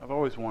I've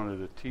always wanted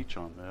to teach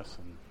on this,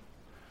 and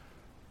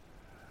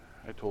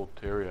I told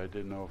Terry I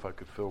didn't know if I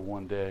could fill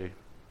one day.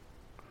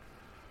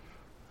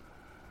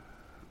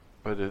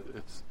 But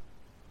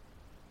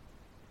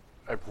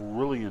I've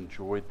really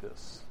enjoyed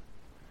this,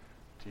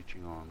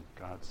 teaching on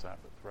God's Sabbath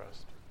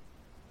rest.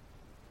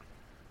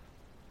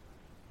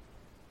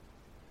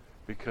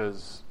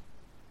 Because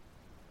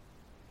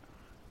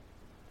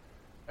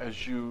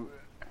as you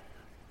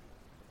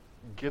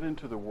get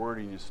into the Word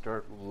and you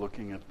start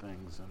looking at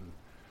things, and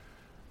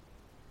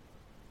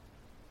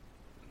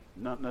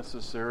not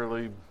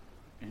necessarily,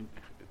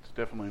 it's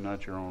definitely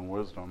not your own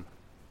wisdom,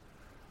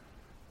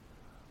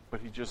 but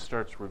he just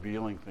starts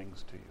revealing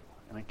things to you,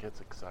 and it gets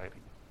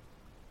exciting.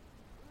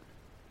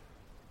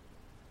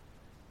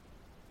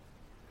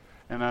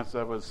 And as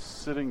I was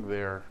sitting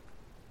there,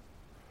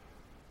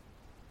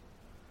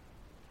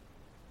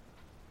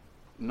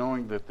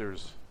 knowing that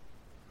there's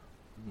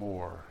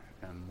more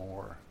and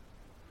more,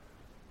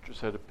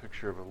 just had a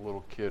picture of a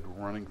little kid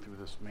running through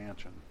this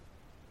mansion.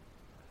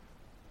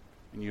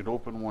 And you'd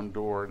open one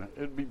door, and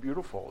it'd be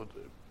beautiful,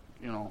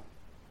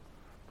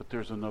 but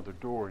there's another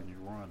door, and you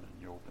run,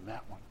 and you open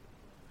that one.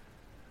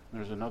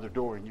 And there's another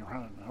door, and you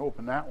run, and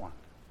open that one.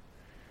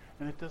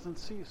 And it doesn't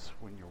cease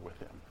when you're with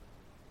him.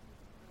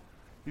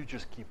 You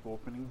just keep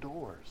opening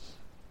doors,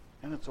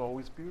 and it's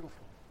always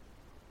beautiful.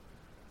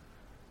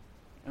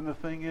 And the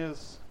thing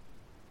is,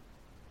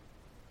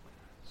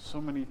 so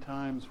many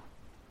times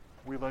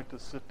we like to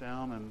sit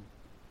down and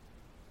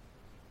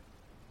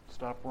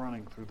stop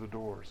running through the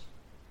doors.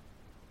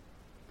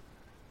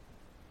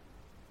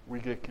 We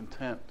get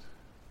content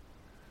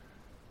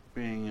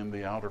being in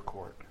the outer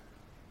court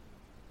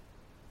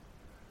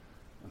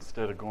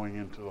instead of going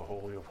into the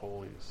Holy of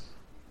Holies.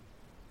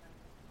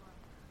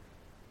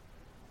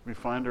 We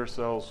find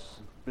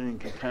ourselves being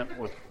content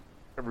with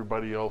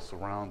everybody else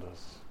around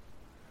us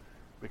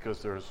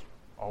because there's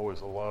always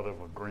a lot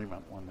of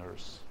agreement when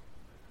there's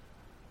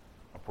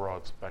a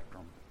broad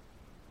spectrum.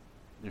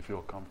 You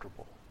feel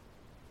comfortable.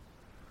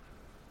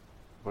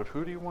 But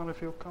who do you want to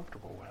feel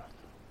comfortable with?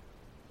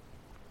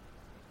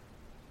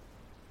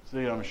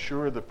 See, I'm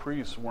sure the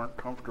priests weren't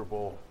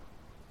comfortable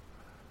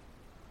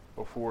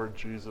before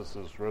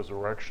Jesus'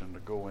 resurrection to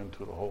go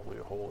into the Holy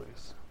of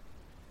Holies.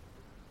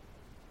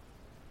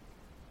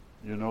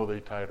 You know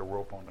they tied a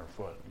rope on their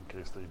foot in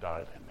case they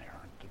died in there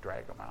to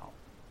drag them out.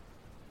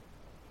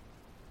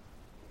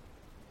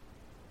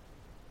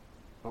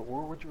 But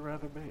where would you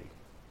rather be?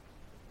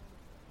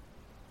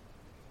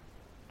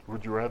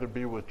 Would you rather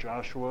be with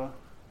Joshua,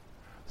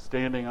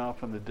 standing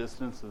off in the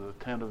distance of the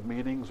tent of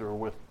meetings, or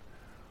with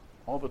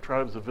all the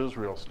tribes of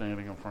Israel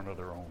standing in front of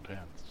their own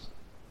tents?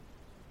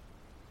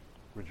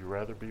 Would you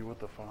rather be with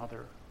the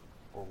Father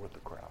or with the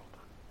crowd?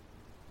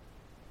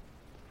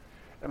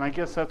 And I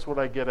guess that's what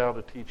I get out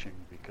of teaching,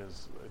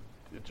 because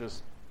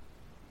it's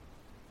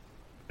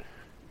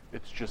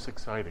just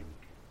exciting.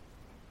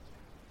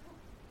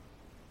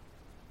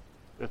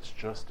 It's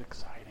just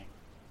exciting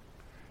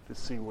to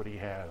see what he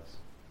has.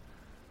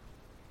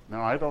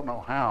 Now, I don't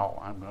know how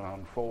I'm going to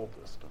unfold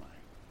this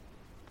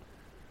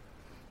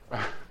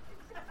tonight.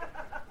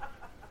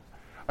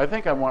 I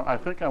think I want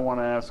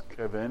to ask,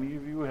 have any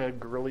of you had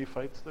girly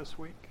fights this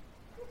week?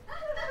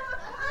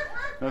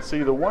 Now,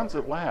 see, the ones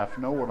that laugh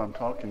know what I'm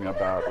talking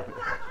about.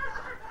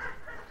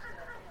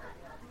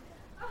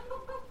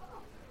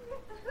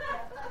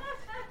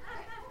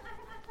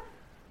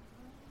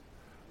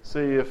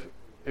 See,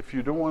 if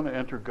you don't want to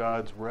enter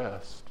God's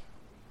rest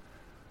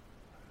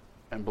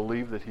and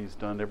believe that he's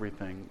done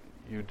everything,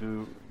 you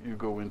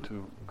go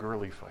into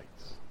girly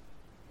fights.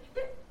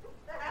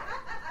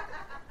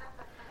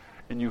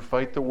 And you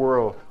fight the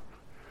world.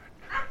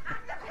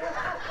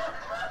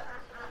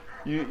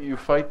 You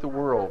fight the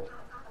world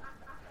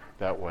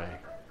that way.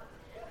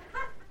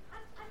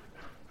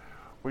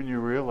 When you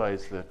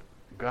realize that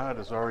God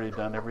has already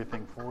done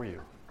everything for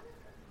you.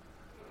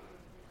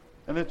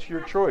 And it's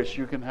your choice.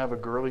 You can have a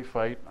girly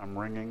fight. I'm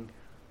ringing.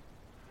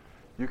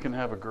 You can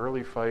have a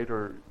girly fight,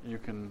 or you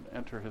can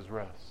enter his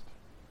rest.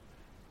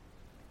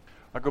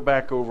 I'll go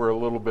back over a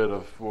little bit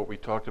of what we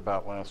talked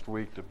about last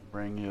week to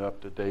bring you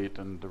up to date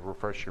and to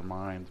refresh your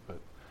minds.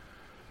 But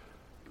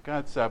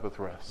God's Sabbath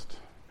rest.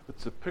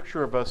 It's a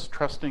picture of us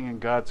trusting in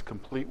God's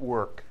complete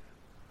work,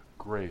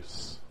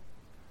 grace,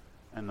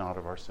 and not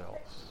of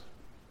ourselves.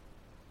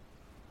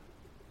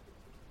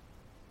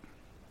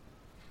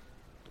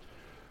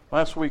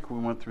 Last week we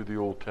went through the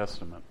Old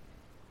Testament,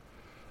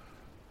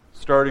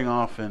 starting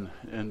off in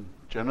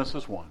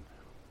Genesis 1.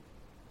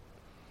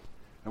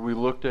 And we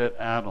looked at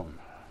Adam,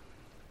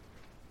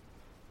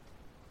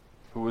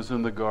 who was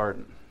in the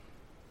garden.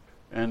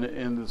 And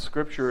in the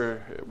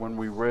scripture, when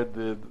we read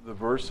the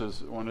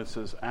verses, when it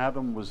says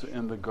Adam was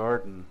in the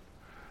garden,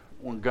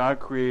 when God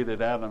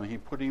created Adam, he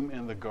put him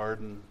in the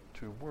garden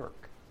to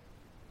work.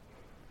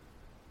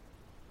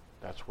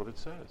 That's what it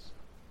says.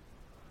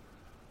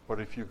 But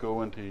if you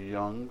go into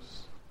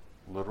Young's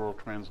literal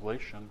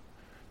translation,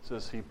 it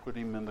says he put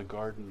him in the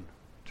garden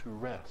to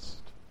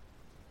rest.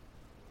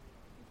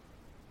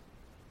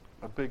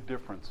 A big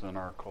difference in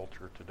our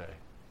culture today.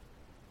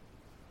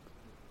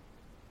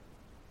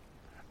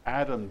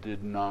 Adam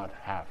did not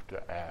have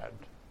to add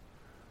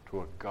to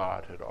what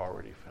God had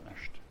already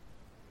finished.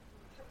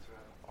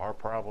 Our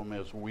problem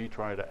is we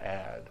try to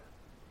add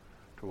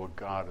to what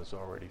God has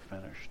already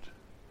finished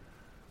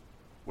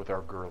with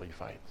our girly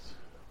fights.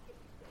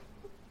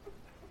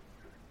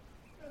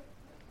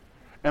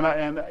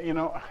 And you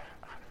know,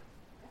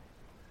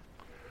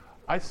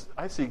 I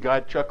see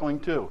God chuckling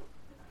too,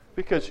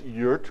 because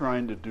you're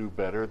trying to do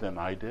better than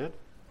I did.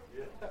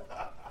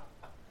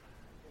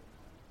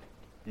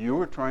 You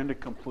were trying to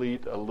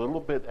complete a little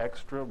bit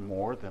extra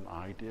more than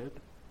I did.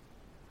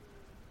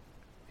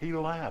 He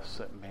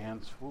laughs at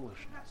man's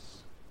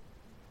foolishness.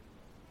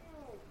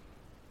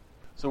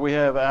 So we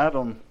have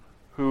Adam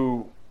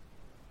who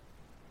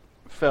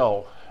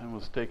fell and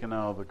was taken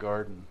out of the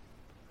garden.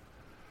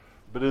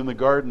 But in the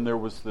garden there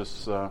was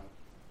this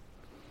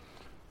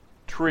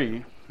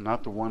tree,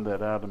 not the one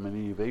that Adam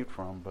and Eve ate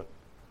from, but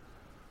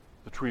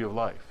the tree of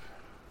life.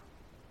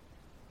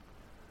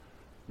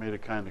 Made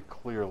it kind of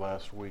clear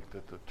last week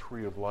that the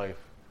tree of life,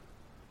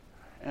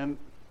 and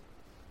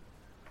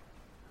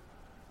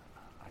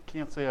I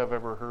can't say I've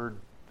ever heard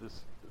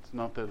this, it's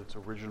not that it's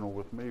original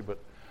with me, but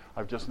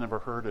I've just never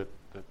heard it,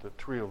 that the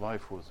tree of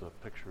life was a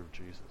picture of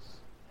Jesus.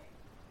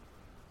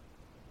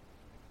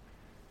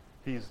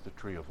 He's the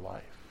tree of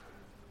life.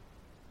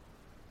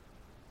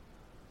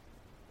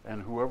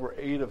 And whoever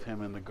ate of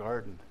him in the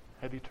garden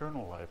had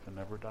eternal life and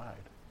never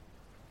died.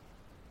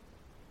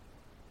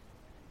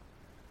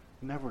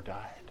 Never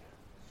died.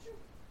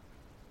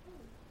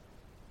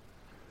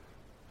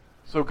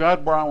 So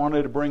God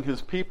wanted to bring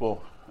his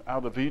people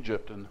out of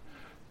Egypt and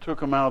took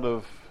them out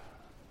of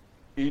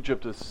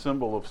Egypt as a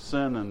symbol of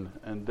sin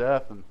and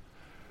death. And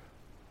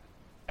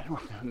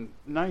within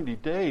 90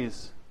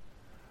 days,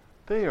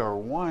 they are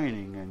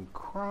whining and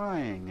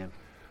crying. And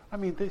I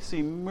mean, they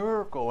see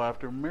miracle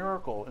after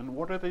miracle. And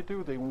what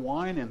do? They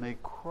whine and they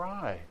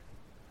cry.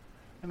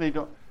 And they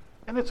don't.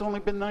 And it's only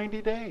been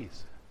 90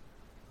 days.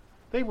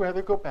 They'd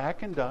rather go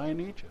back and die in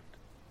Egypt.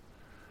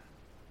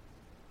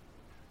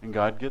 And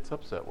God gets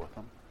upset with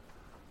them.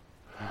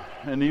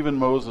 And even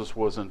Moses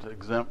wasn't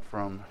exempt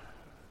from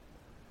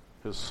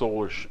his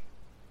soulish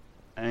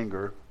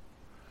anger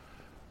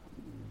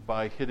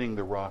by hitting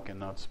the rock and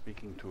not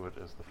speaking to it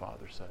as the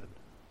Father said.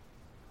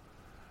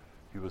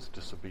 He was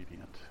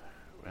disobedient,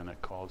 and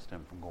it caused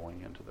him from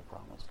going into the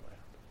promised land.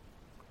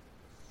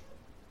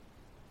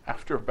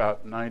 After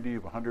about 90,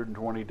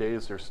 120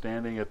 days, they're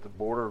standing at the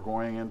border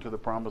going into the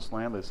promised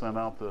land. They send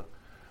out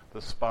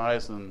the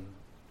spies, and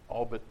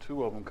all but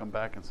 2 of them come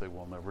back and say,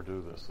 we'll never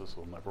do this. This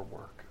will never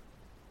work.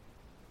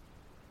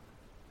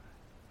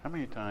 How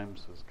many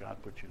times has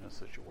God put you in a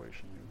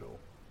situation you go,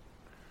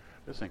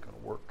 this ain't going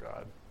to work,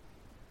 God.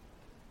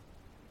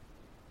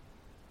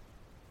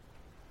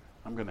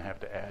 I'm going to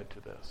have to add to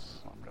this.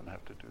 I'm going to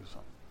have to do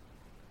something.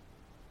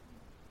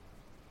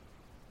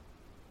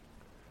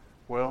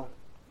 Well,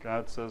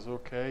 God says,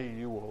 okay,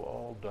 you will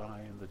all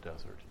die in the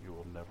desert. You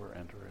will never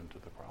enter into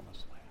the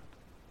promised land.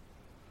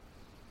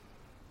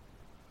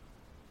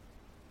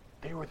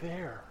 They were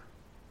there.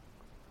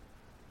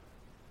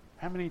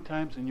 How many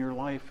times in your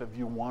life have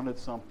you wanted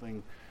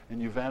something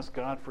and you've asked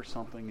God for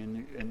something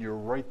and you're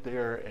right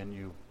there and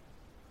you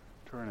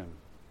turn and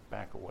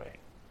back away?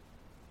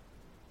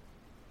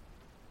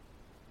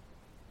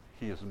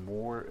 He is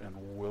more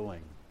than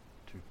willing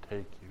to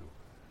take you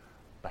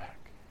back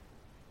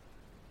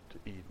to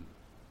Eden.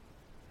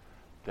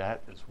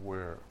 That is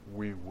where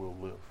we will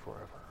live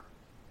forever,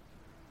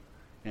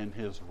 in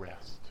his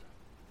rest.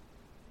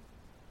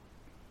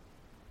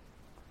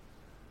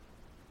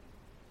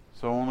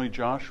 So only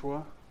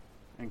Joshua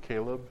and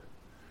Caleb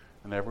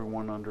and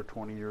everyone under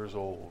 20 years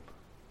old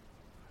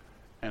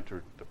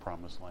entered the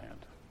promised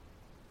land.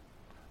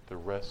 The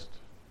rest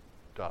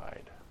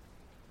died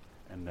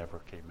and never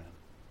came in.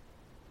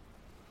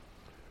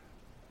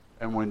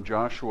 And when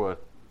Joshua,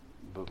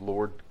 the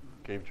Lord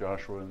gave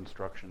Joshua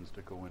instructions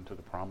to go into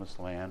the promised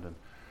land, and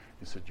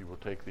he said, you will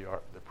take the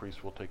ark, the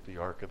priests will take the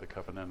Ark of the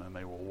Covenant, and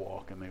they will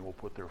walk and they will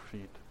put their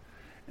feet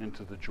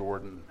into the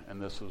Jordan.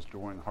 And this was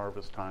during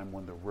harvest time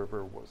when the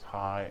river was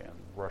high and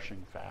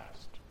rushing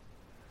fast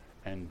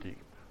and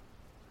deep.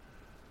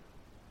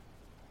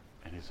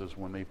 And he says,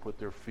 when they put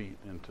their feet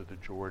into the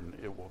Jordan,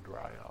 it will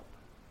dry up.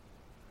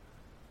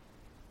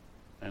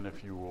 And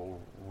if you will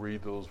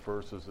read those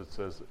verses, it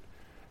says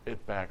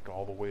it backed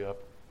all the way up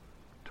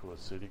to a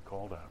city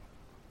called Adam,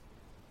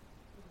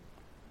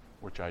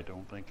 which I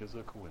don't think is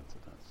a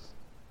coincidence.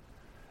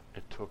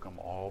 It took them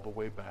all the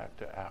way back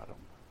to Adam,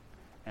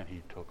 and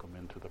he took them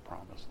into the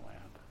promised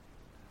land.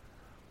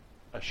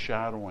 A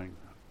shadowing,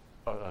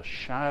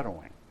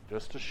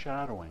 just a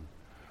shadowing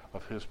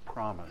of his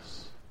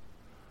promise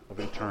of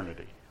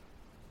eternity.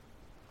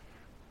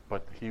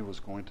 But he was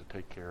going to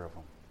take care of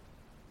them.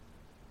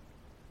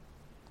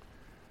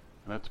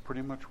 And that's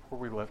pretty much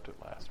where we left it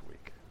last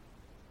week.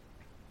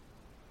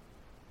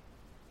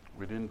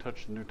 We didn't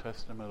touch the New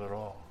Testament at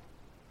all.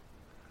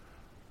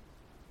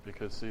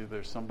 Because, see,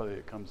 there's somebody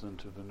that comes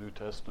into the New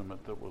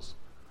Testament that was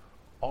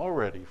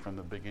already from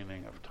the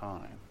beginning of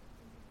time,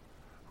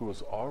 who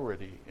was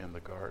already in the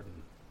garden,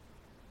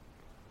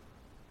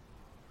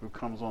 who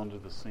comes onto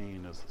the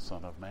scene as the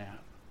Son of Man.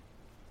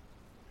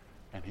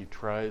 And he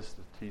tries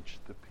to teach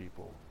the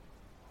people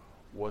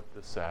what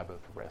the Sabbath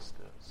rest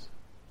is.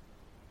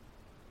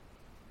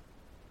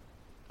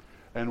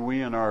 And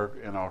we in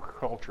our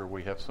culture,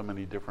 we have so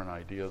many different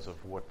ideas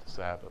of what the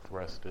Sabbath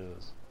rest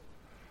is.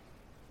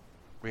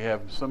 We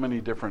have so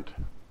many different,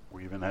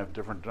 we even have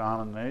different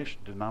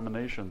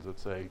denominations that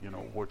say,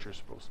 what you're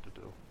supposed to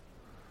do.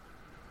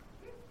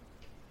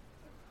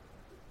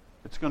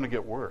 It's going to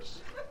get worse.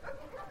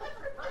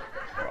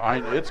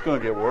 It's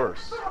going to get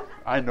worse.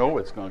 I know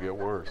it's going to get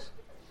worse.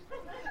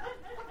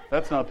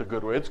 That's not the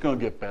good way. It's going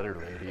to get better,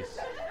 ladies.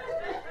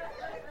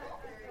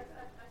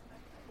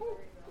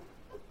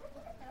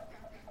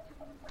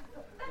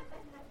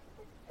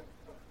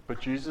 But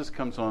Jesus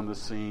comes on the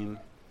scene,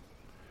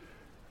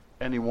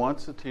 and he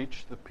wants to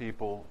teach the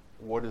people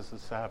what is the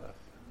Sabbath.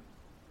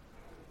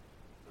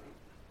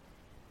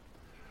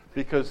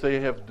 Because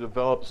they have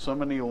developed so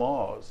many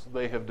laws,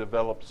 they have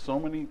developed so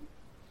many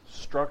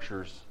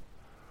structures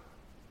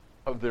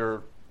of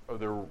their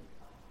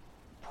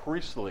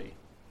priestly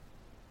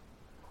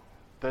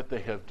that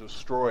they have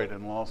destroyed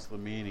and lost the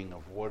meaning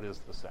of what is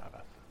the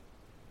Sabbath.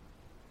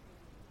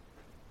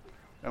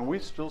 And we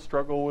still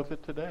struggle with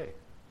it today.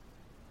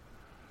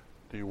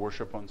 Do you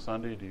worship on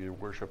Sunday? Do you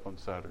worship on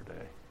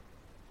Saturday?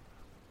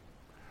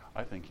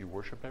 I think you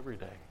worship every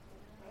day.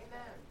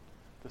 Amen.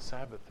 The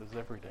Sabbath is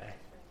every day.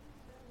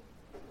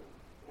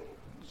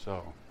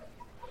 So,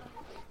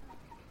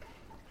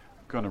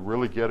 I'm going to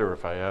really get her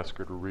if I ask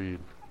her to read.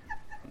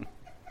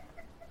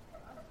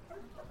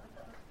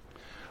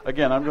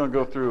 Again, I'm going to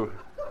go through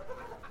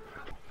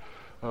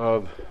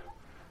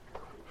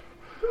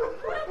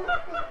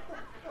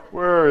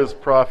where is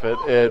Prophet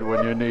Ed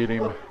when you need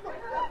him?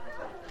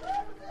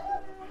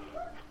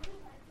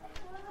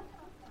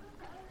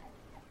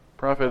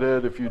 Prophet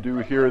Ed, if you do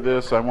hear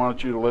this, I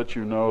want you to let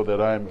you know that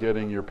I am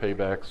getting your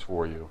paybacks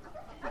for you.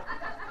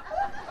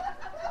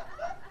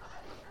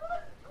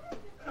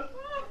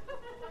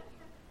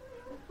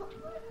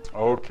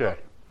 Okay.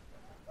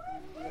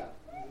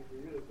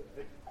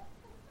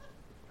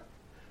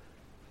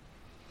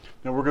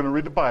 Now we're going to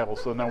read the Bible,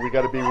 so now we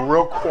got to be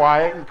real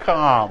quiet and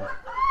calm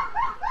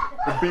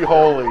and be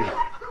holy.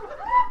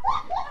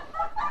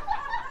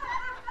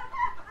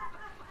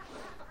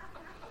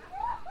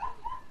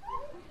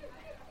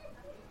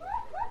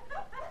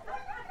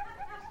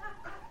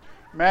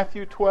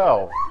 Matthew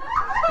 12.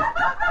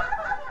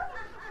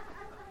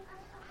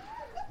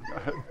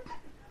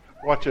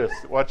 Watch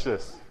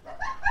this.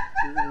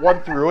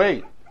 1 through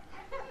 8.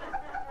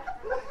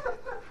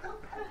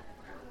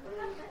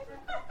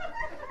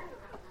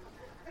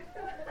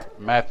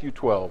 Matthew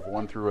 12,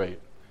 1 through 8.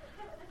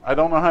 I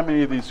don't know how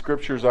many of these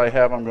scriptures I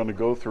have I'm going to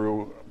go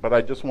through, but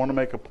I just want to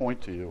make a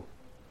point to you.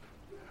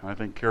 I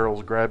think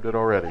Carol's grabbed it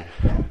already.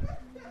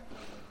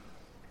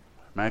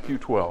 Matthew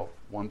 12,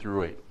 1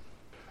 through 8.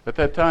 At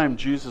that time,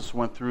 Jesus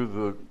went through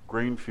the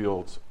grain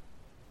fields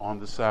on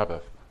the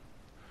Sabbath.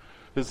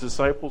 His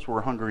disciples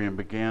were hungry and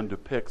began to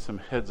pick some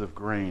heads of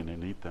grain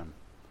and eat them.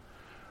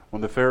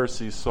 When the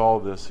Pharisees saw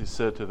this, he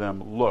said to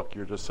them, "Look,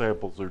 your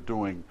disciples are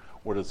doing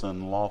what is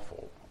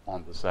unlawful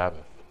on the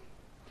Sabbath."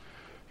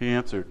 He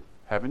answered,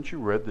 "Haven't you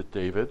read that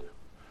David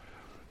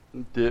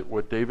did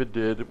what David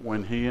did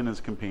when he and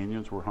his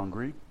companions were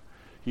hungry?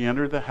 He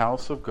entered the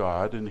house of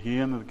God, and he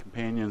and the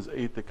companions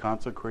ate the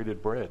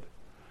consecrated bread,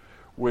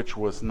 which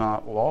was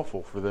not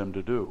lawful for them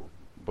to do,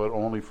 but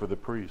only for the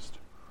priest.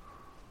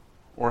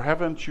 Or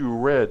haven't you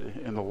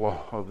read in the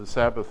law of the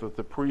Sabbath that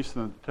the priests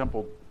in the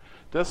temple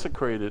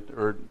desecrated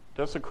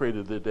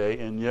the day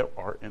and yet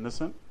are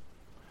innocent?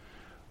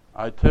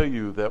 I tell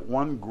you that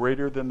one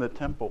greater than the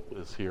temple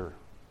is here.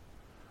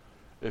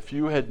 If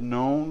you had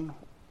known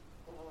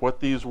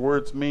what these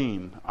words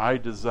mean, I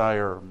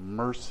desire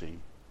mercy,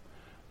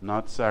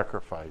 not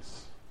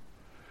sacrifice,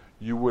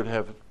 you would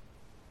have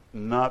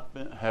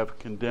have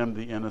condemned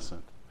the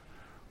innocent.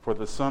 For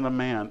the Son of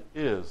Man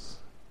is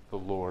the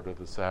Lord of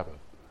the Sabbath."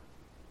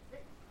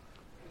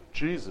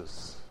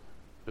 Jesus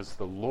is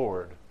the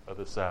Lord of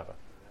the Sabbath.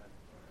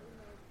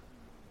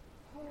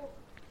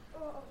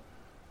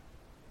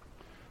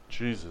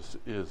 Jesus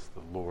is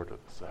the Lord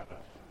of the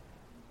Sabbath.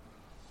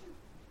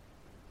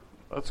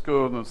 Let's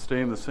go and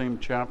stay in the same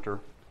chapter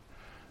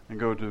and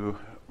go to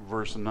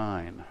verse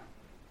 9.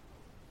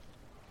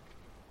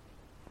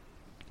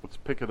 Let's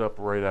pick it up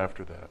right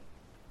after that.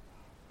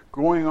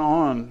 Going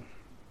on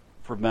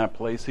from that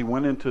place, he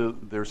went into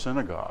their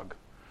synagogue.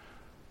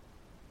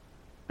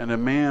 And a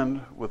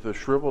man with a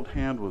shriveled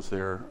hand was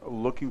there,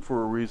 looking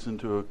for a reason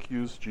to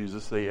accuse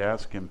Jesus. They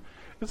asked him,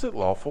 "Is it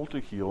lawful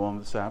to heal on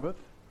the Sabbath?"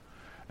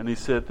 And he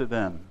said to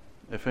them,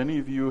 "If any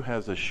of you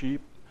has a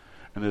sheep,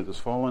 and it has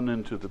fallen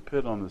into the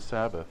pit on the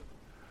Sabbath,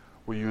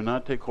 will you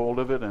not take hold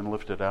of it and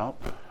lift it out?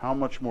 How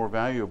much more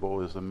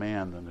valuable is a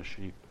man than a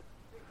sheep?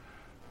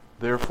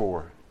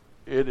 Therefore,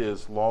 it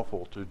is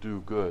lawful to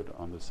do good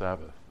on the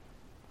Sabbath."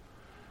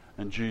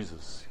 And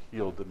Jesus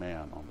healed the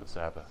man on the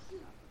Sabbath.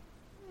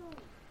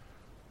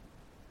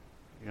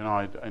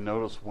 I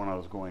noticed when I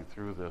was going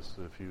through this,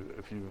 if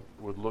you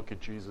would look at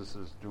Jesus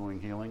as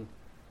doing healing,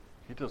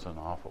 he does an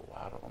awful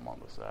lot of them on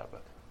the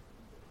Sabbath.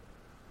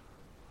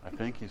 I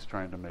think he's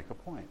trying to make a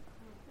point.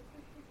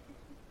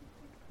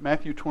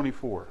 Matthew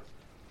 24,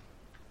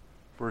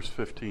 verse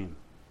 15.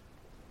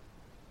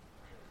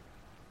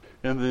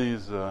 In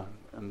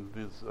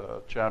this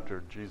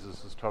chapter,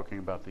 Jesus is talking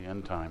about the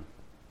end time.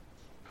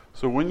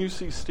 So when you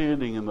see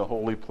standing in the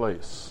holy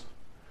place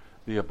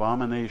the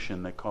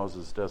abomination that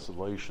causes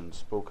desolation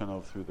spoken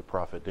of through the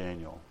prophet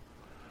Daniel,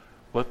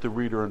 let the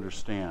reader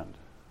understand.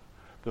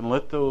 Then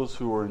let those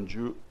who are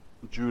in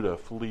Judah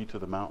flee to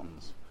the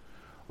mountains.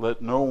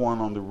 Let no one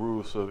on the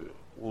roof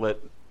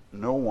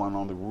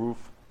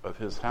of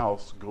his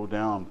house go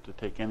down to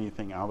take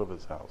anything out of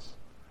his house.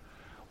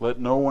 Let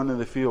no one in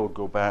the field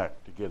go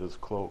back to get his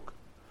cloak.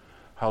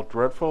 How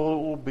dreadful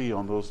it will be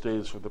on those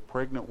days for the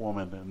pregnant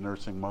woman and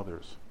nursing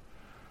mothers.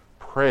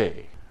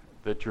 Pray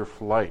that your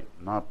flight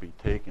not be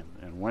taken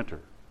in winter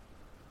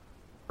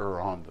or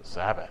on the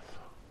Sabbath.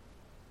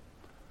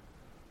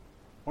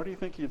 Why do you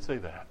think he'd say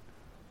that?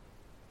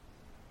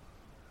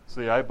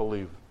 See, I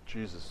believe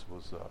Jesus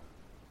was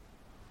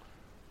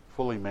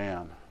fully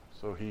man,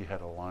 so he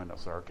had a line of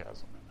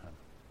sarcasm in him.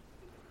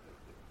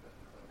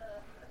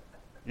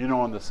 You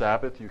know, on the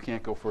Sabbath, you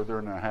can't go further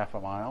than a half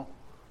a mile.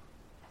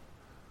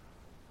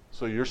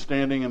 So you're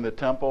standing in the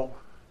temple,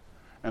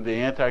 and the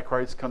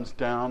Antichrist comes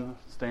down,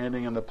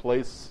 standing in the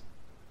place,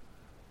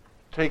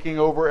 taking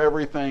over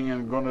everything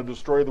and going to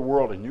destroy the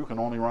world, and you can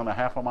only run a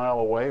half a mile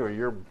away, or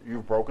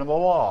you've broken the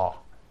law.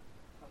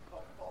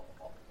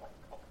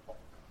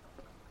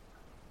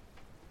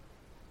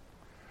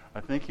 I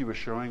think he was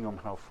showing them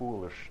how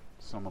foolish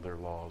some of their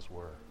laws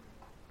were,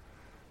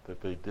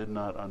 that they did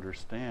not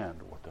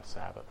understand what the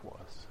Sabbath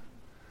was,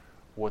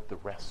 what the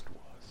rest was.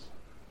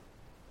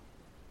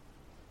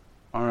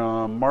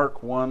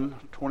 Mark 1,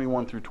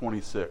 21 through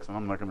 26, and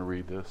I'm not going to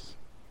read this.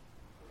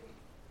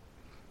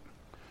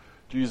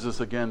 Jesus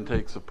again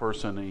takes a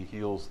person and he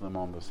heals them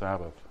on the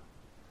Sabbath.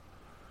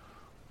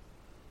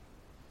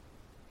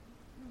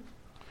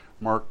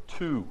 Mark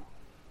 2,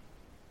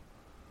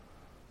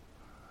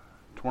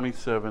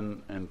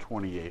 27 and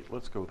 28.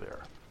 Let's go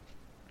there.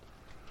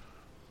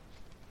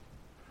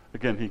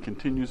 Again, he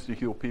continues to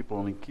heal people,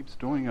 and he keeps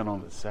doing it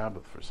on the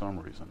Sabbath for some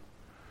reason.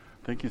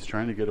 I think he's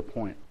trying to get a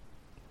point.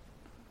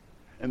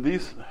 And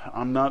these,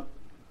 I'm not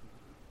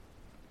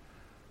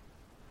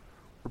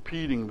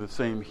repeating the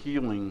same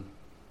healing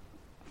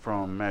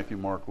from Matthew,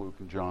 Mark, Luke,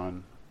 and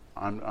John.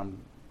 I'm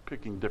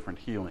picking different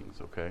healings,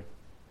 okay?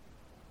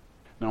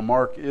 Now,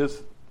 Mark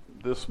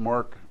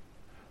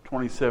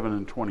 27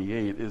 and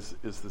 28 is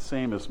the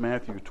same as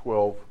Matthew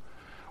 12,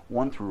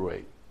 1 through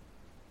 8.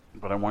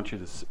 But I want you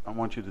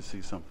to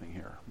see something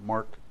here.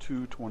 Mark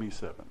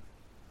 2:27.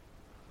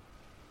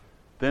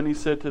 Then he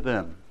said to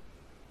them,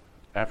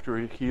 after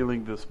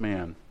healing this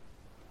man,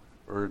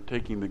 or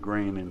taking the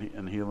grain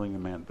and healing the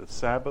man, the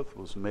Sabbath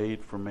was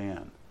made for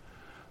man,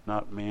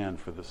 not man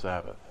for the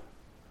Sabbath.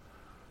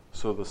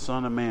 So the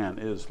Son of Man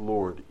is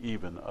Lord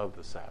even of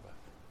the Sabbath.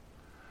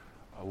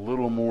 A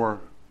little more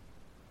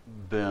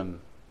than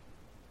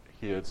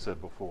he had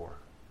said before.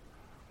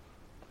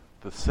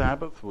 The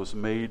Sabbath was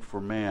made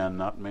for man,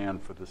 not man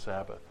for the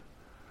Sabbath.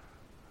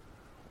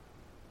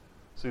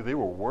 See, they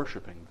were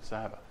worshiping the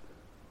Sabbath.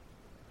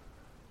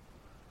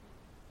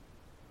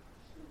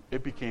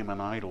 It became an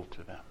idol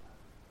to them.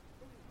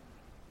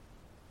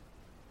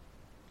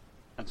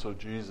 And so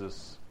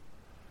Jesus,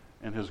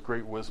 in his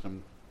great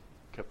wisdom,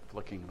 kept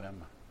flicking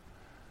them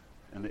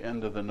in the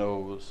end of the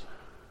nose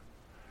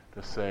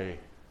to say,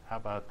 how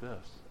about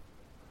this?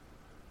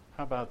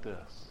 How about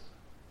this?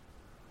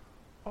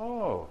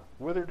 Oh,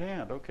 withered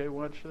hand. Okay,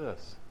 watch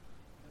this.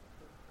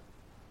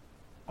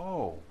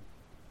 Oh,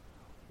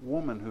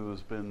 woman who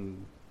has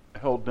been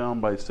held down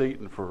by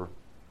Satan for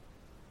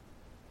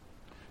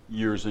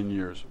years and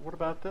years. What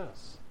about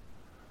this?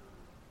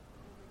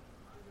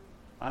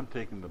 I'm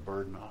taking the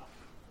burden off.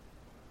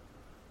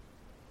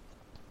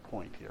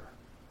 Point here.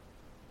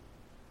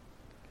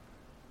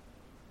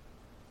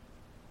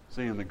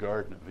 See, in the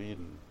Garden of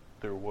Eden,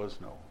 there was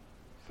no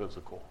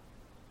physical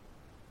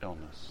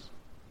illness.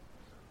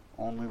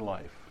 Only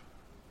life.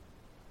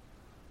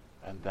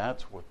 And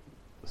that's what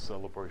the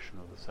celebration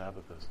of the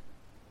Sabbath is.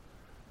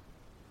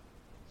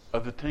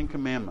 Of the Ten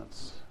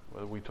Commandments,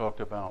 that we talked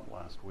about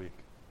last week,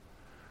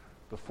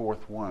 the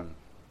fourth one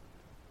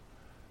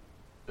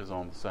is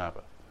on the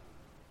Sabbath.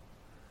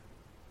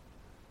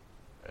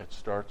 It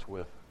starts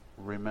with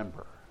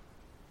remember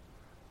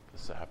the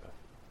Sabbath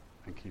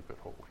and keep it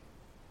holy.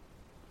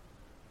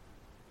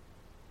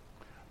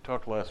 I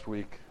talked last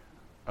week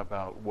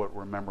about what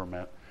remember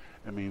meant.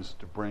 It means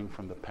to bring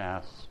from the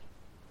past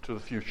to the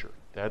future.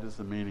 That is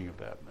the meaning of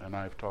that. And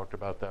I've talked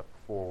about that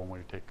before when we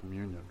take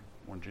communion,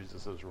 when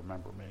Jesus says,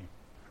 remember me.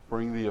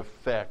 Bring the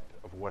effect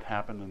of what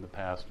happened in the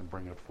past and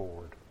bring it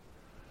forward.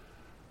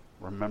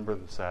 Remember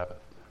the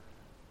Sabbath.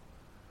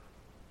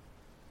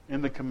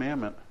 In the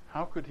commandment,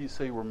 how could he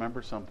say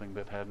remember something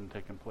that hadn't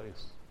taken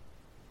place?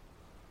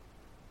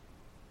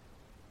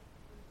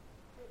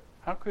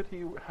 How could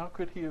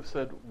he have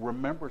said,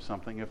 remember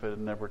something if it had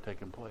never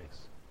taken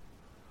place?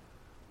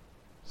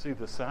 See,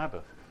 the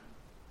Sabbath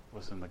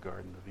was in the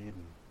Garden of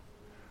Eden,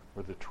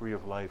 where the tree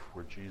of life,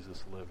 where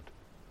Jesus lived,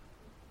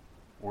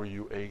 where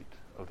you ate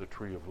of the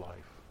tree of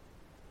life.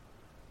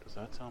 Does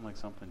that sound like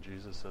something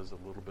Jesus says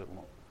a little bit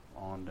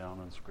on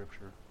down in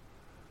Scripture?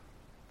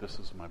 This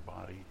is my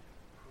body.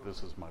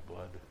 This is my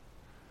blood.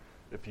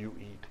 If you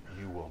eat,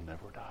 you will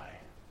never die.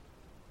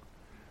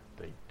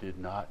 They did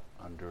not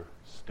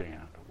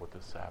understand what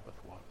the Sabbath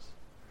was.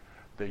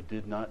 They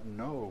did not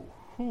know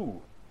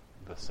who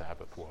the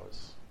Sabbath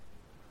was.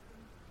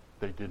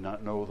 They did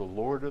not know the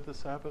Lord of the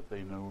Sabbath.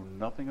 They knew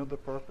nothing of the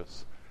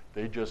purpose.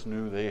 They just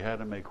knew they had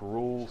to make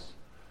rules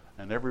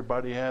and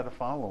everybody had to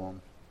follow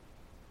them,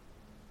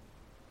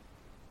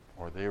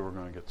 or they were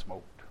going to get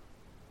smoked.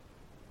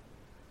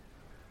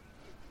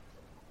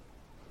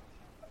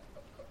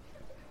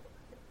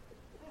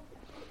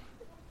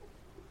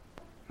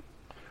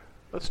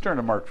 Let's turn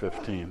to Mark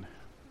 15.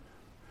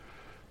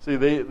 See,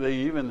 they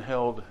even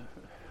held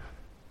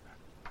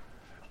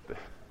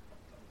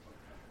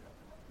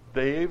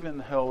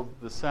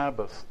the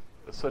Sabbath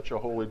as such a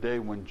holy day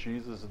when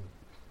Jesus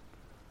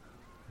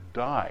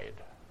died.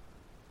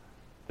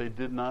 They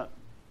did not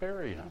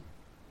bury him.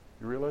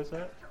 You realize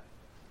that?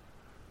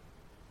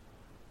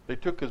 They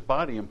took his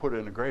body and put it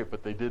in a grave,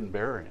 but they didn't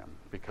bury him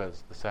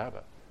because the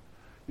Sabbath.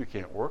 You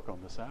can't work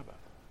on the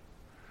Sabbath.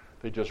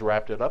 They just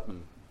wrapped it up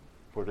and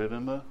put it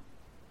in the...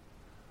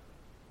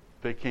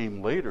 They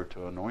came later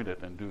to anoint it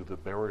and do the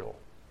burial.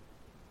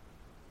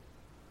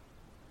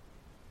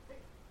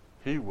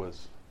 He's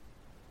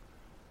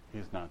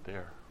not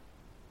there.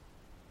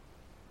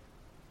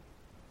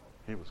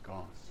 He was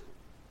gone.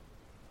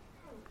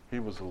 He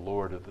was the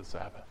Lord of the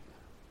Sabbath.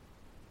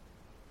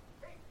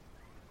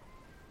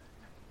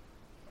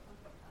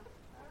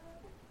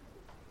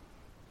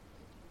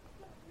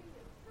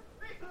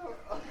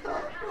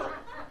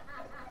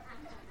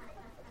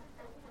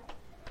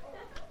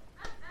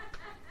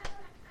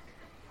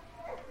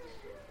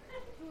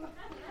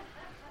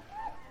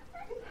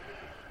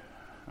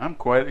 I'm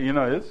quite,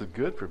 this is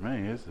good for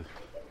me. This is.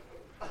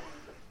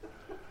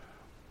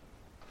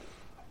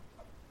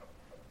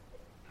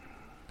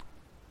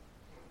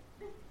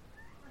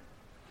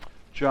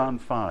 John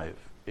 5,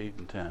 8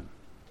 and 10.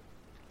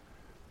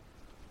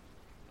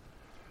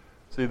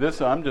 See, this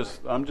I'm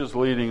just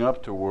leading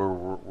up to where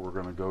we're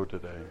going to go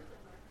today.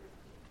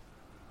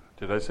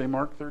 Did I say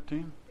Mark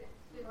 13?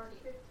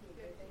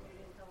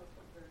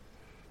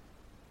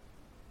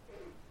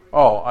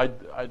 Oh,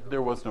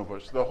 there was no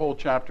verse. The whole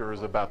chapter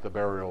is about the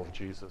burial of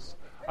Jesus.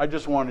 I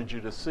just wanted you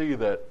to see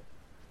that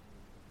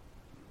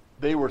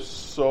they were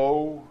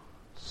so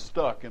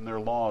stuck in their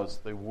laws,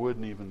 they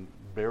wouldn't even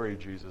bury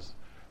Jesus.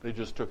 They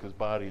just took his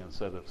body and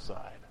set it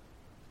aside.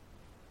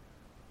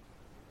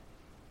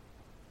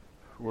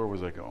 Where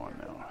was I going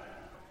now?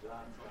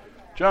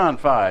 John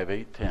 5,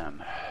 8,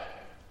 10.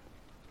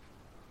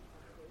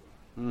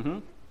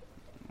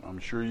 I'm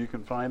sure you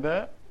can find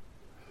that.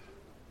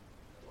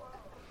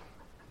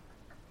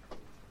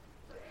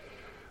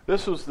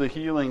 This was the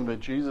healing that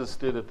Jesus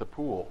did at the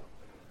pool,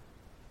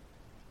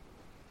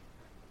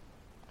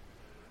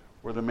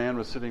 where the man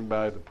was sitting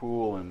by the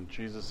pool and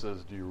Jesus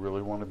says, do you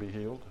really want to be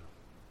healed?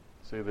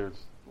 See,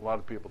 there's a lot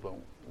of people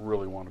don't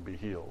really want to be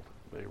healed.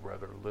 They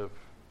rather live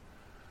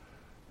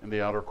in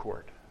the outer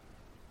court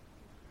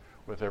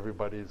with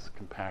everybody's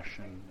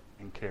compassion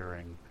and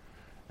caring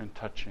and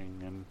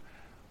touching and,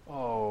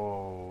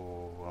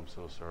 oh, I'm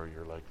so sorry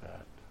you're like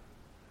that.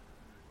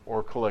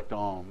 Or collect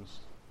alms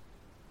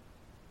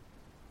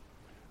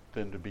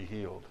than to be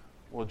healed.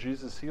 Well,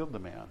 Jesus healed the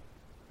man.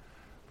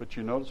 But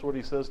you notice what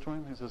he says to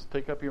him? He says,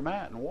 take up your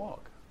mat and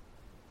walk.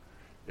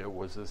 It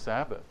was a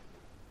Sabbath.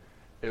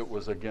 It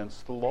was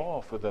against the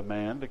law for the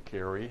man to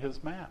carry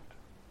his mat.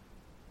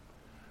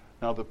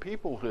 Now the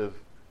people have,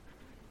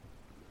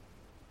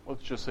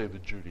 let's just say the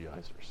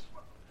Judaizers,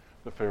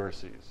 the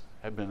Pharisees,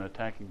 had been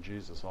attacking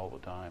Jesus all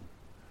the time.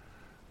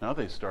 Now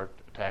they start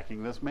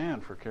attacking this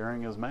man for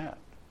carrying his mat.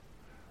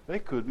 They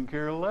couldn't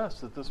care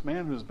less that this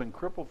man who's been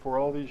crippled for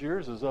all these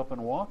years is up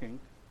and walking.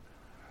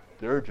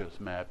 They're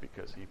just mad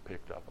because he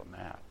picked up a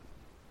mat.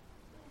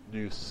 Do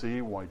you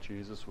see why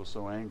Jesus was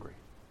so angry?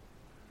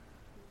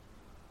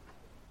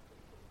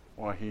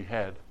 Why he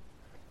had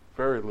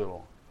very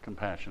little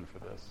compassion for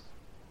this.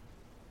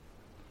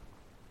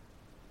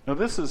 Now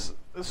this is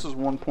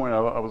one point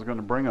I was going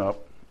to bring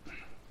up.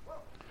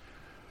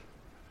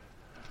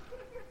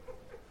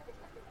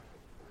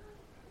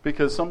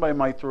 Because somebody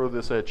might throw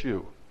this at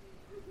you.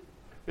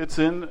 It's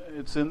in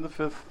the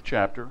 5th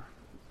chapter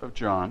of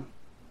John.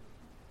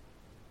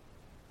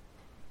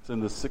 It's in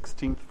the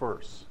 16th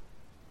verse.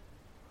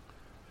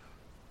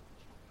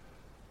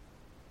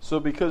 So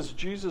because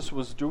Jesus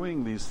was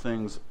doing these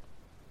things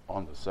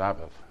on the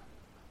Sabbath,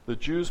 the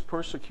Jews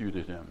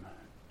persecuted him,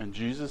 and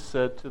Jesus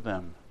said to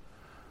them,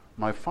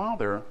 my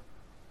Father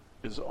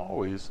is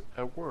always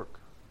at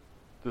work.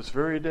 This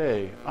very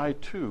day I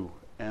too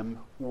am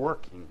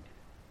working.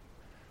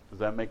 Does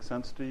that make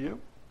sense to you?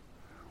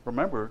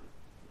 Remember,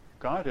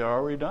 God had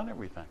already done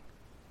everything.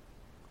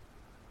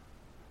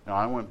 Now,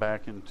 I went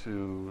back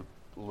into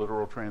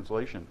literal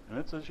translation, and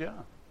it says,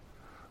 yeah,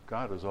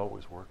 God is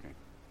always working.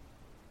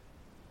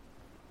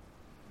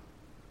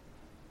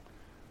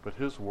 But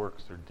his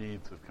works are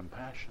deeds of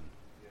compassion.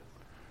 Yes.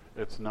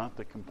 It's not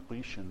the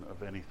completion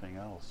of anything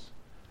else.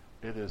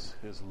 It is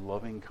his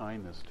loving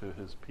kindness to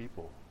his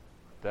people.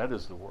 That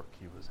is the work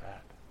he was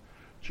at.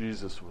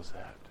 Jesus was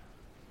at.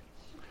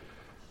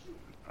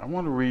 I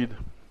want to read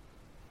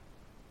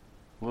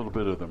a little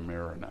bit of the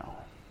mirror now.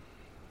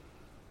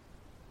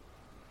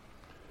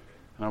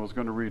 And I was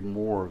going to read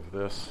more of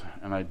this,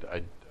 and I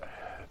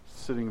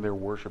sitting there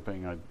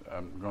worshiping,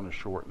 I'm going to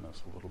shorten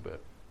this a little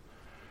bit.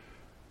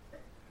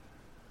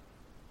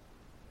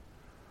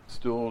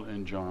 Still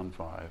in John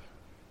 5.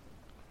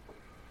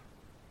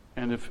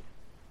 And if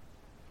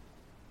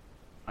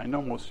I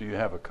know most of you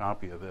have a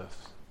copy of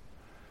this,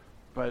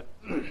 but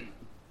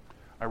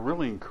I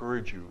really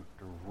encourage you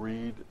to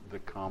read the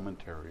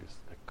commentaries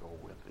that go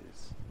with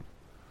these.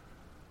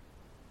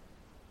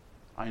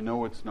 I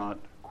know it's not,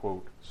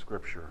 quote,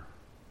 scripture,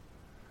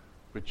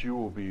 but you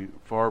will be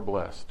far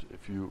blessed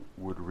if you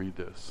would read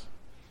this.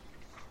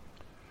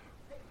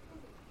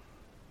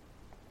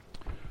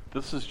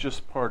 This is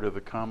just part of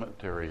the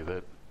commentary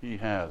that he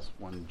has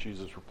when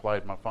Jesus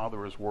replied, "My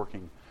Father is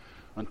working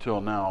until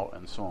now,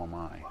 and so am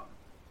I."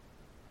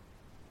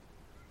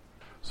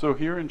 So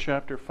here in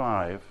chapter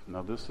 5,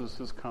 now this is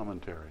his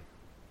commentary.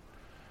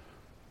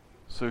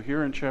 So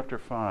here in chapter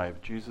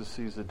 5, Jesus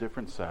sees a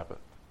different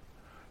Sabbath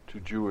to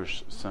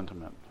Jewish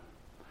sentiment.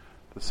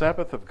 The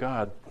Sabbath of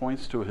God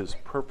points to his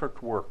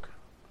perfect work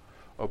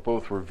of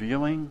both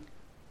revealing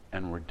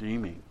and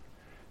redeeming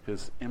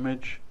his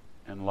image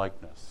and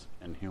likeness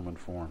in human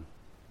form.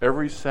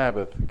 Every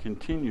Sabbath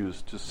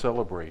continues to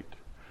celebrate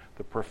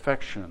the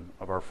perfection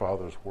of our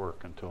Father's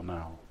work until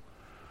now.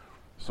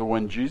 So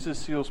when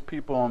Jesus heals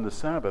people on the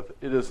Sabbath,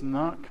 it is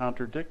not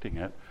contradicting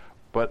it,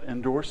 but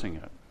endorsing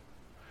it.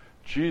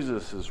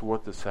 Jesus is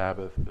what the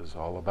Sabbath is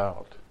all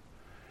about.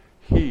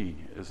 He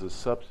is the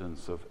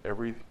substance of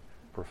every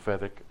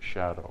prophetic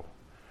shadow.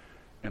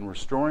 In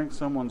restoring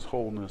someone's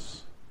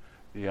wholeness,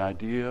 the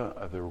idea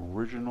of the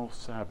original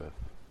Sabbath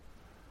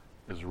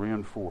is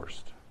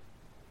reinforced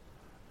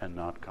and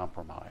not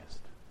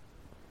compromised.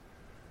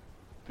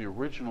 The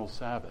original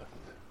Sabbath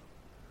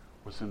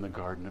was in the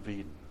Garden of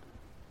Eden.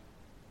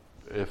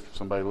 If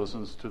somebody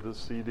listens to this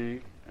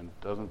CD and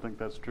doesn't think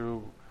that's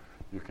true,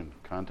 you can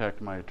contact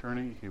my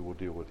attorney. He will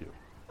deal with you.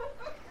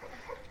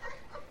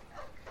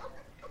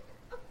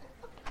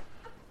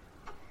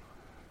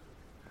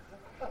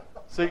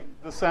 See,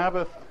 the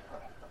Sabbath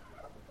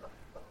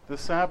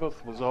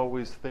was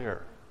always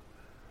there.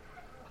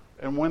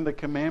 And when the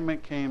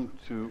commandment came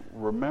to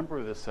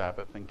remember the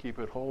Sabbath and keep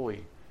it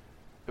holy,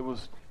 it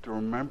was to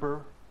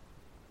remember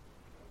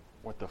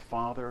what the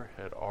Father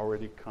had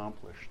already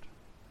accomplished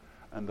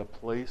and the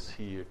place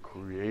he had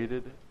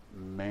created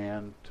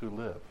man to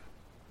live.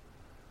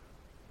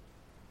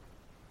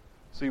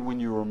 See, when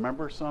you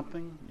remember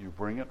something, you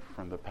bring it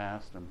from the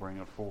past and bring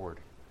it forward.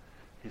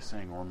 He's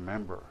saying,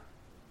 remember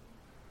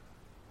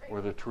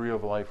where the tree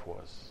of life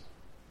was.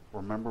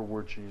 Remember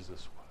where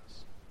Jesus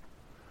was.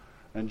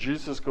 And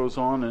Jesus goes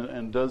on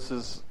and does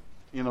his,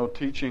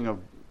 teaching of,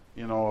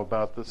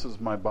 about this is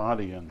my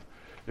body, and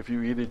if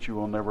you eat it, you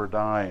will never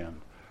die,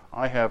 and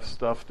I have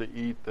stuff to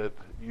eat that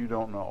you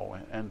don't know.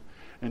 And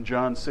in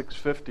John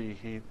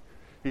 6:50,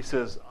 he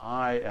says,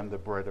 I am the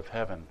bread of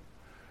heaven,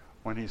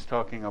 when he's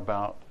talking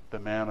about the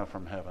manna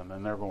from heaven.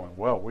 And they're going,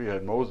 well, we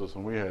had Moses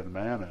and we had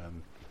manna.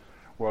 And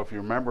well, if you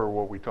remember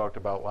what we talked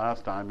about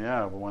last time,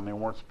 yeah, when they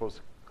weren't supposed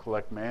to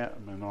collect manna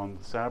on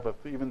the Sabbath,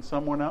 even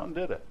some went out and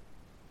did it.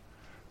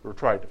 Or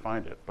tried to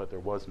find it, but there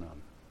was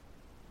none.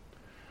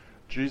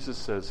 Jesus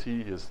says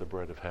he is the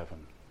bread of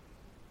heaven.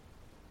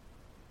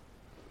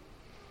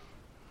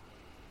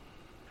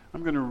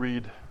 I'm going to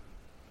read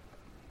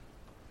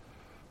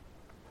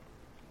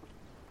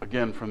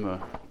again from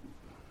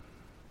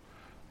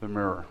the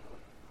mirror.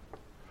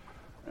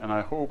 And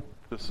I hope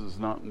this is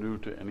not new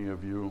to any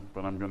of you,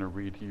 but I'm going to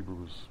read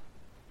Hebrews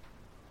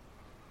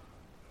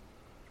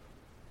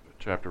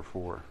chapter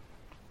 4.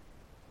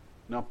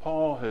 Now,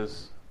 Paul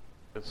has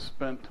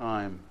spent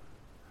time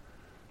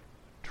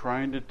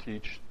trying to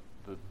teach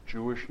the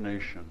Jewish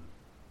nation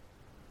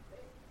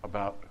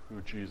about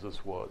who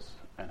Jesus was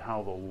and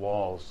how the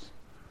laws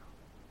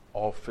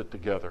all fit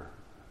together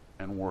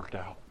and worked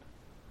out,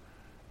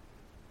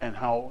 and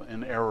how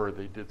in error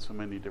they did so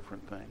many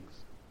different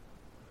things.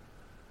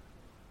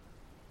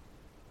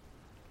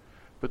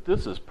 But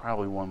this is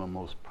probably one of the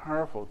most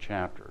powerful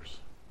chapters.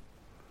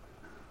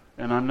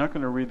 And I'm not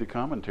going to read the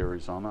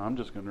commentaries on it. I'm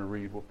just going to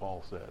read what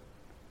Paul said.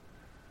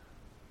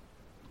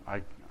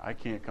 I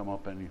can't come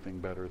up with anything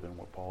better than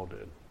what Paul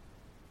did.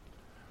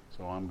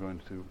 So I'm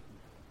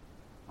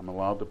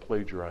allowed to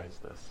plagiarize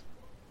this.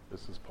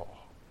 This is Paul.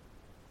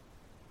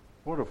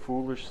 What a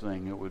foolish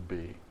thing it would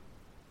be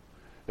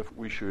if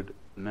we should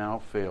now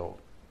fail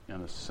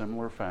in a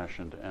similar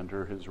fashion to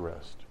enter his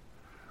rest,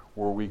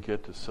 where we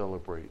get to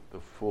celebrate the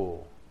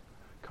full,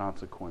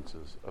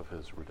 consequences of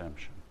his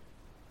redemption.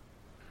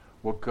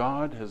 What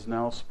God has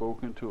now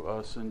spoken to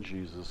us in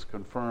Jesus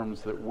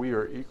confirms that we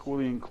are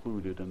equally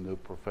included in the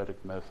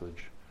prophetic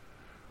message,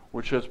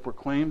 which has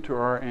proclaimed to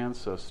our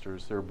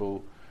ancestors their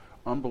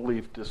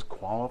unbelief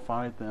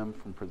disqualified them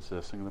from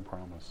possessing the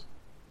promise.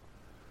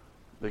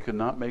 They could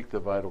not make the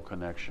vital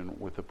connection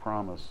with the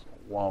promise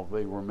while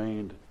they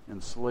remained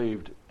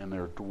enslaved in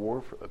their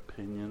dwarf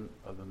opinion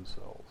of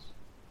themselves.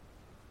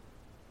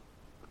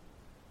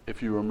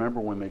 If you remember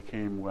when they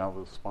came out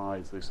of the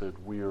spies, they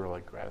said, "We are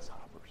like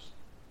grasshoppers."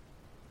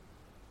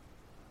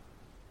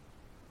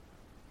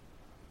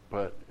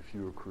 But if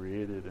you were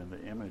created in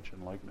the image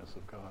and likeness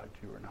of God,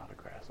 you are not a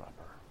grasshopper.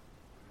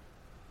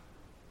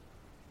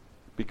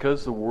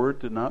 Because the word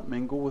did not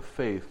mingle with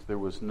faith, there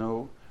was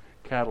no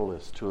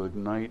catalyst to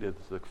ignite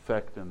its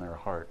effect in their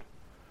heart,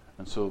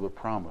 and so the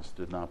promise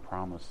did not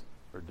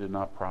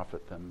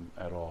profit them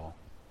at all.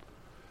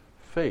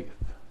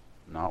 Faith,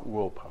 not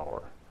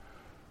willpower,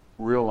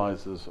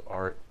 realizes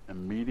our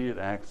immediate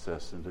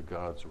access into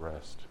God's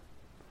rest.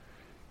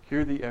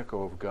 Hear the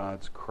echo of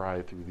God's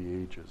cry through the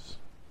ages.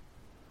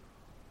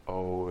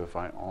 Oh,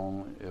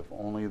 if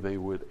only they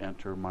would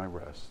enter my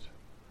rest.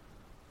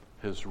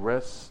 His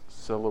rest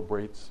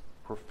celebrates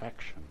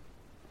perfection.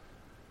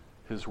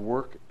 His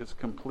work is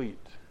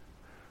complete.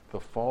 The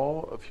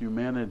fall of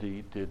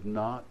humanity did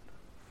not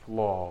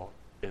flaw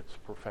its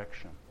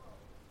perfection.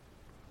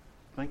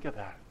 Think of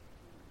that.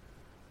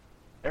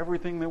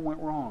 Everything that went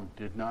wrong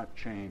did not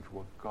change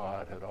what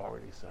God had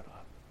already set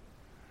up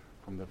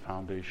from the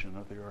foundation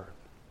of the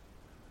earth.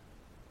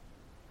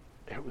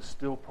 It was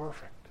still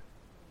perfect.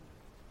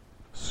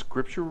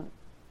 Scripture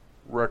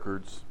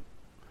records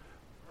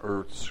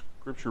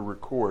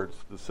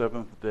the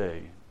seventh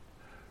day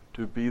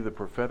to be the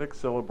prophetic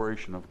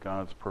celebration of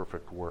God's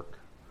perfect work.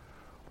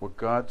 What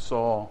God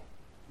saw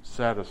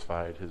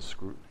satisfied his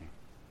scrutiny.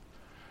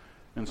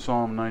 In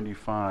Psalm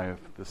 95,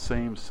 the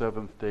same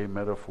seventh-day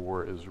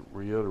metaphor is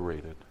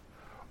reiterated.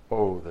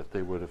 Oh, that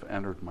they would have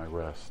entered my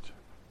rest.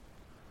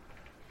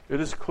 It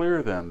is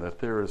clear then that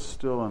there is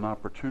still an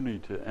opportunity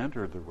to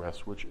enter the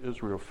rest which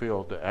Israel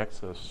failed to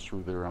access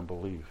through their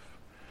unbelief.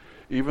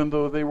 Even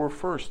though they were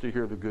first to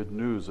hear the good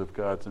news of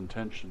God's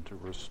intention to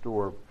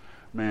restore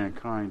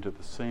mankind to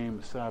the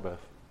same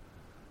Sabbath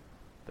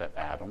that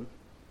Adam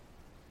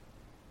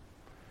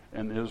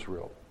and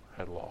Israel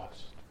had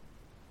lost.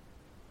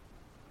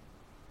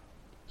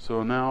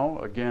 So now,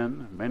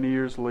 again, many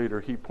years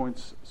later, he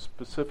points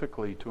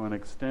specifically to an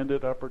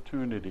extended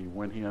opportunity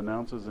when he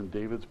announces in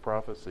David's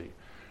prophecy,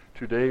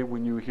 "Today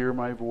when you hear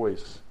my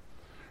voice,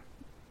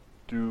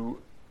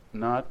 do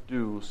not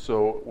do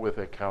so with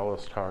a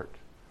calloused heart.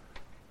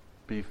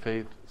 Be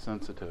faith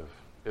sensitive."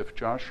 If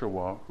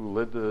Joshua, who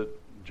led the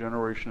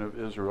generation of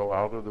Israel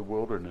out of the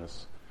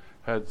wilderness,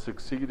 had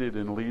succeeded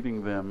in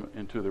leading them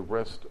into the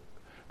rest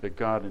that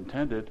God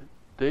intended,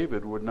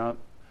 David would not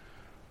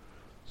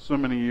so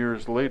many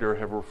years later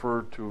have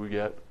referred to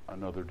yet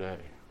another day.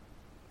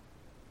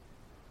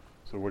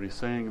 So what he's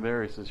saying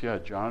there, he says, yeah,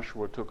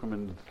 Joshua took them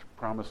into the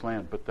promised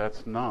land, but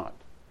that's not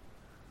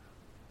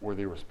where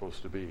they were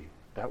supposed to be.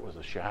 That was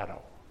a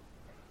shadow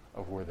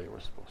of where they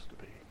were supposed to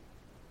be.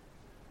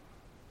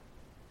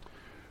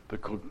 The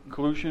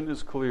conclusion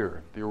is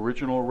clear. The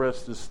original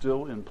rest is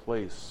still in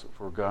place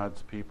for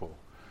God's people.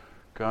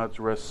 God's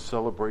rest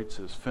celebrates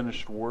his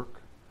finished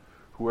work.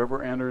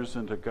 Whoever enters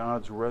into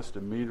God's rest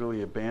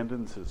immediately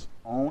abandons his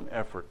own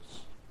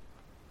efforts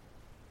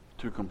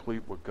to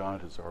complete what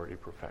God has already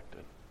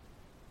perfected.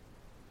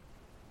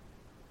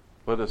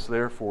 Let us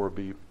therefore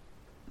be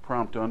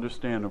prompt to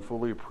understand and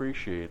fully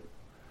appreciate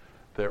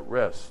that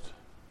rest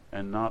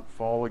and not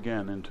fall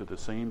again into the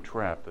same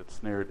trap that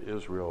snared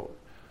Israel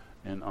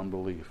in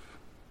unbelief.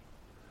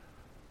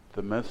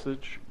 The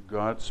message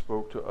God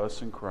spoke to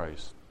us in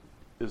Christ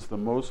is the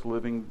most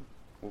living,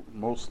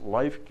 most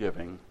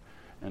life-giving,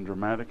 and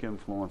dramatic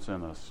influence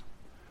in us,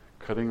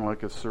 cutting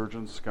like a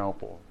surgeon's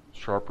scalpel,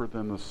 sharper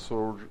than the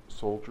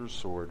soldier's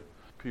sword,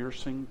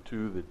 piercing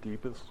to the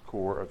deepest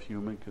core of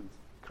human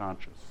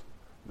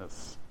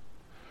consciousness,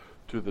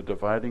 to the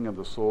dividing of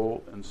the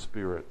soul and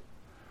spirit,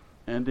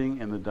 ending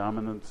in the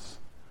dominance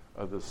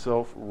of the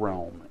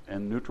self-realm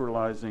and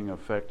neutralizing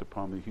effect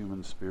upon the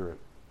human spirit.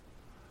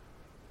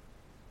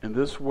 In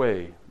this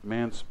way,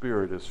 man's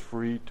spirit is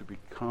free to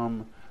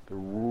become the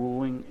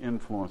ruling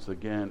influence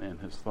again in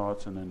his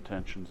thoughts and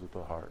intentions of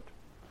the heart.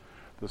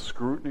 The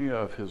scrutiny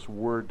of his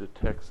word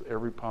detects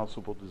every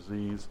possible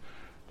disease,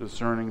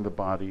 discerning the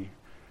body's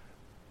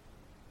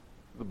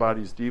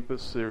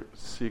deepest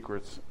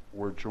secrets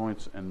where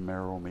joints and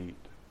marrow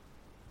meet.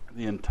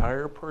 The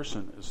entire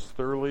person is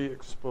thoroughly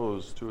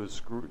exposed to his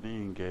scrutiny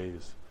and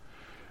gaze.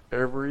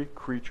 Every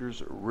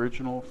creature's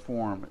original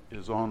form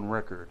is on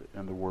record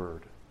in the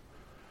Word.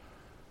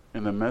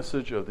 In the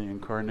message of the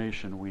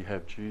Incarnation, we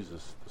have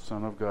Jesus, the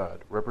Son of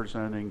God,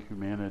 representing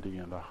humanity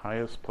in the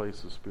highest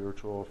place of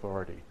spiritual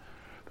authority,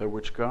 that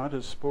which God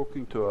has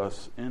spoken to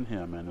us in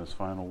him in his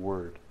final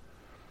word.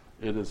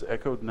 It is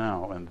echoed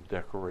now in the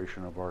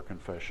declaration of our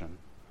confession.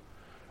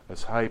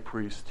 As high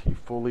priest, he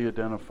fully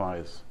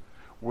identifies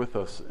with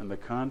us in the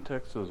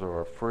context of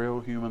our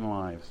frail human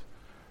lives.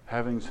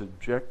 Having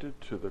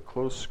subjected to the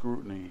close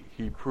scrutiny,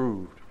 he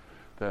proved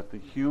that the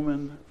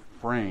human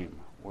frame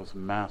was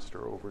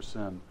master over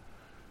sin.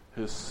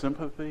 His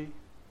sympathy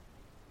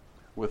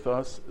with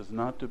us is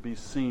not to be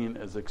seen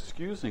as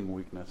excusing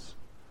weakness,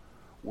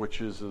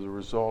 which is the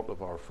result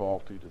of our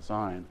faulty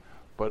design,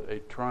 but a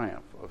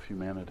triumph of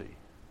humanity.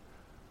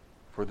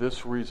 For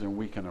this reason,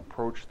 we can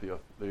approach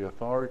the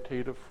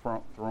authoritative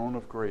throne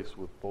of grace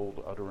with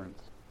bold utterance.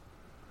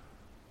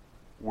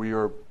 We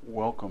are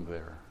welcome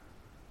there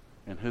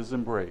in his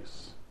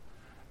embrace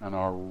and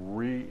are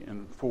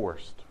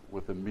reinforced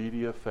with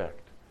immediate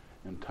effect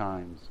in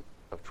times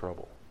of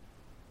trouble.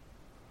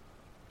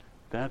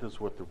 That is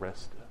what the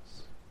rest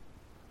is.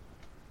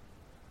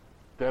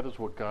 That is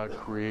what God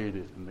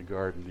created in the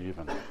Garden of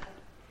Eden.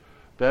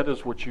 That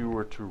is what you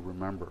are to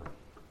remember.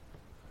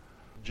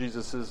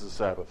 Jesus is the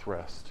Sabbath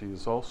rest. He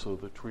is also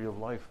the tree of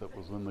life that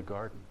was in the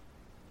garden.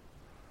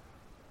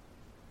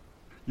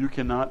 You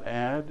cannot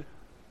add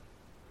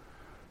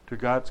to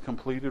God's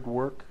completed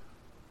work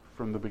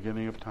from the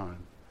beginning of time.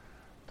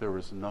 There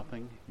is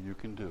nothing you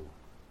can do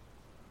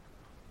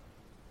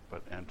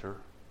but enter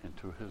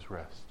into his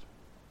rest.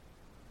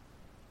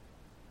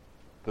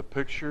 The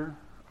picture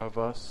of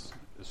us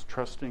is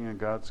trusting in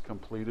God's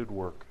completed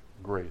work,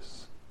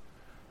 grace,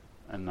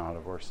 and not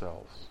of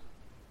ourselves.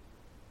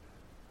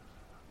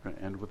 I'm going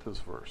to end with this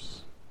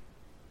verse.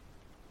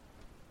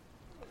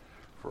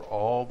 For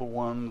all the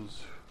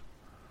ones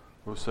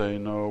who say,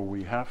 no,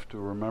 we have to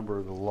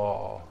remember the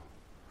law,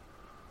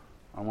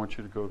 I want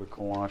you to go to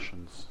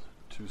Colossians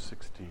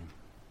 2:16.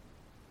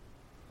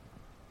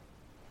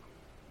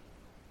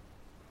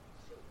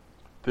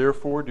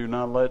 Therefore, do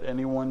not let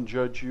anyone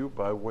judge you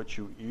by what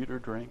you eat or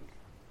drink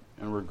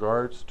in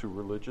regards to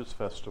religious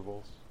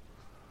festivals,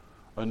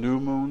 a new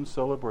moon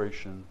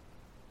celebration,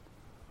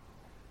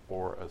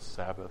 or a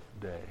Sabbath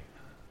day.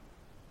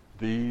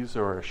 These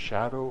are a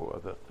shadow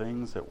of the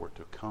things that were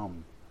to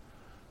come.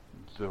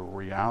 The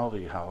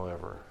reality,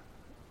 however,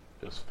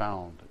 is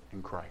found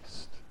in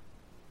Christ.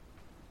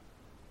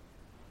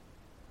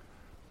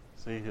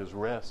 See, his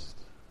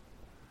rest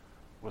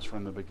was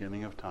from the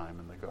beginning of time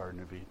in the Garden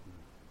of Eden.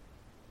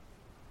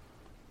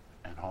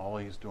 And all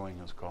he's doing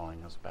is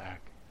calling us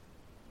back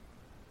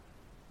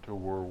to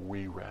where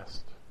we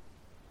rest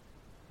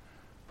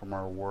from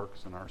our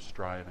works and our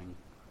striving,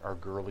 our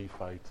girly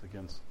fights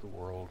against the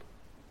world.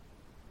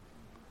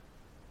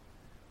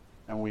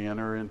 And we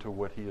enter into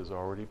what he has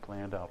already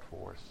planned out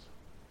for us.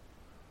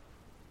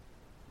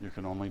 You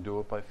can only do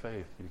it by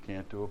faith. You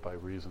can't do it by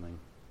reasoning.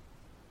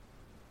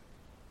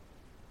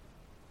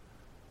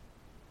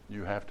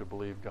 You have to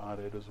believe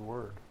God at his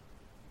word.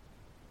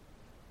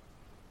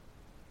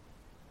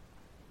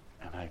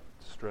 And I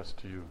stress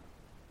to you,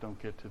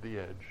 don't get to the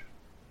edge.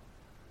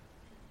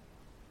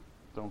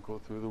 Don't go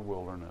through the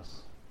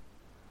wilderness.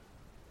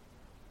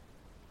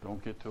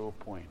 Don't get to a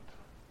point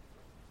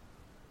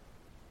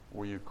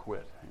where you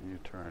quit and you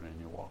turn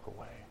and you walk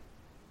away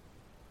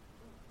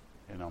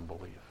in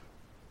unbelief.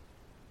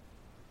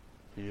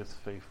 He is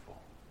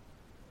faithful.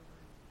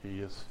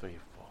 He is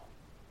faithful.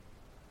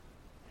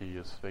 He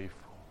is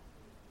faithful.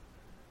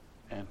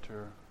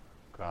 Enter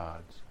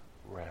God's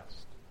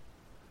rest.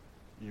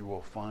 You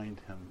will find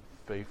him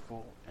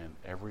faithful in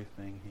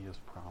everything he has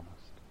promised.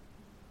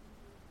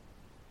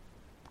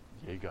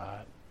 Yea,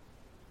 God.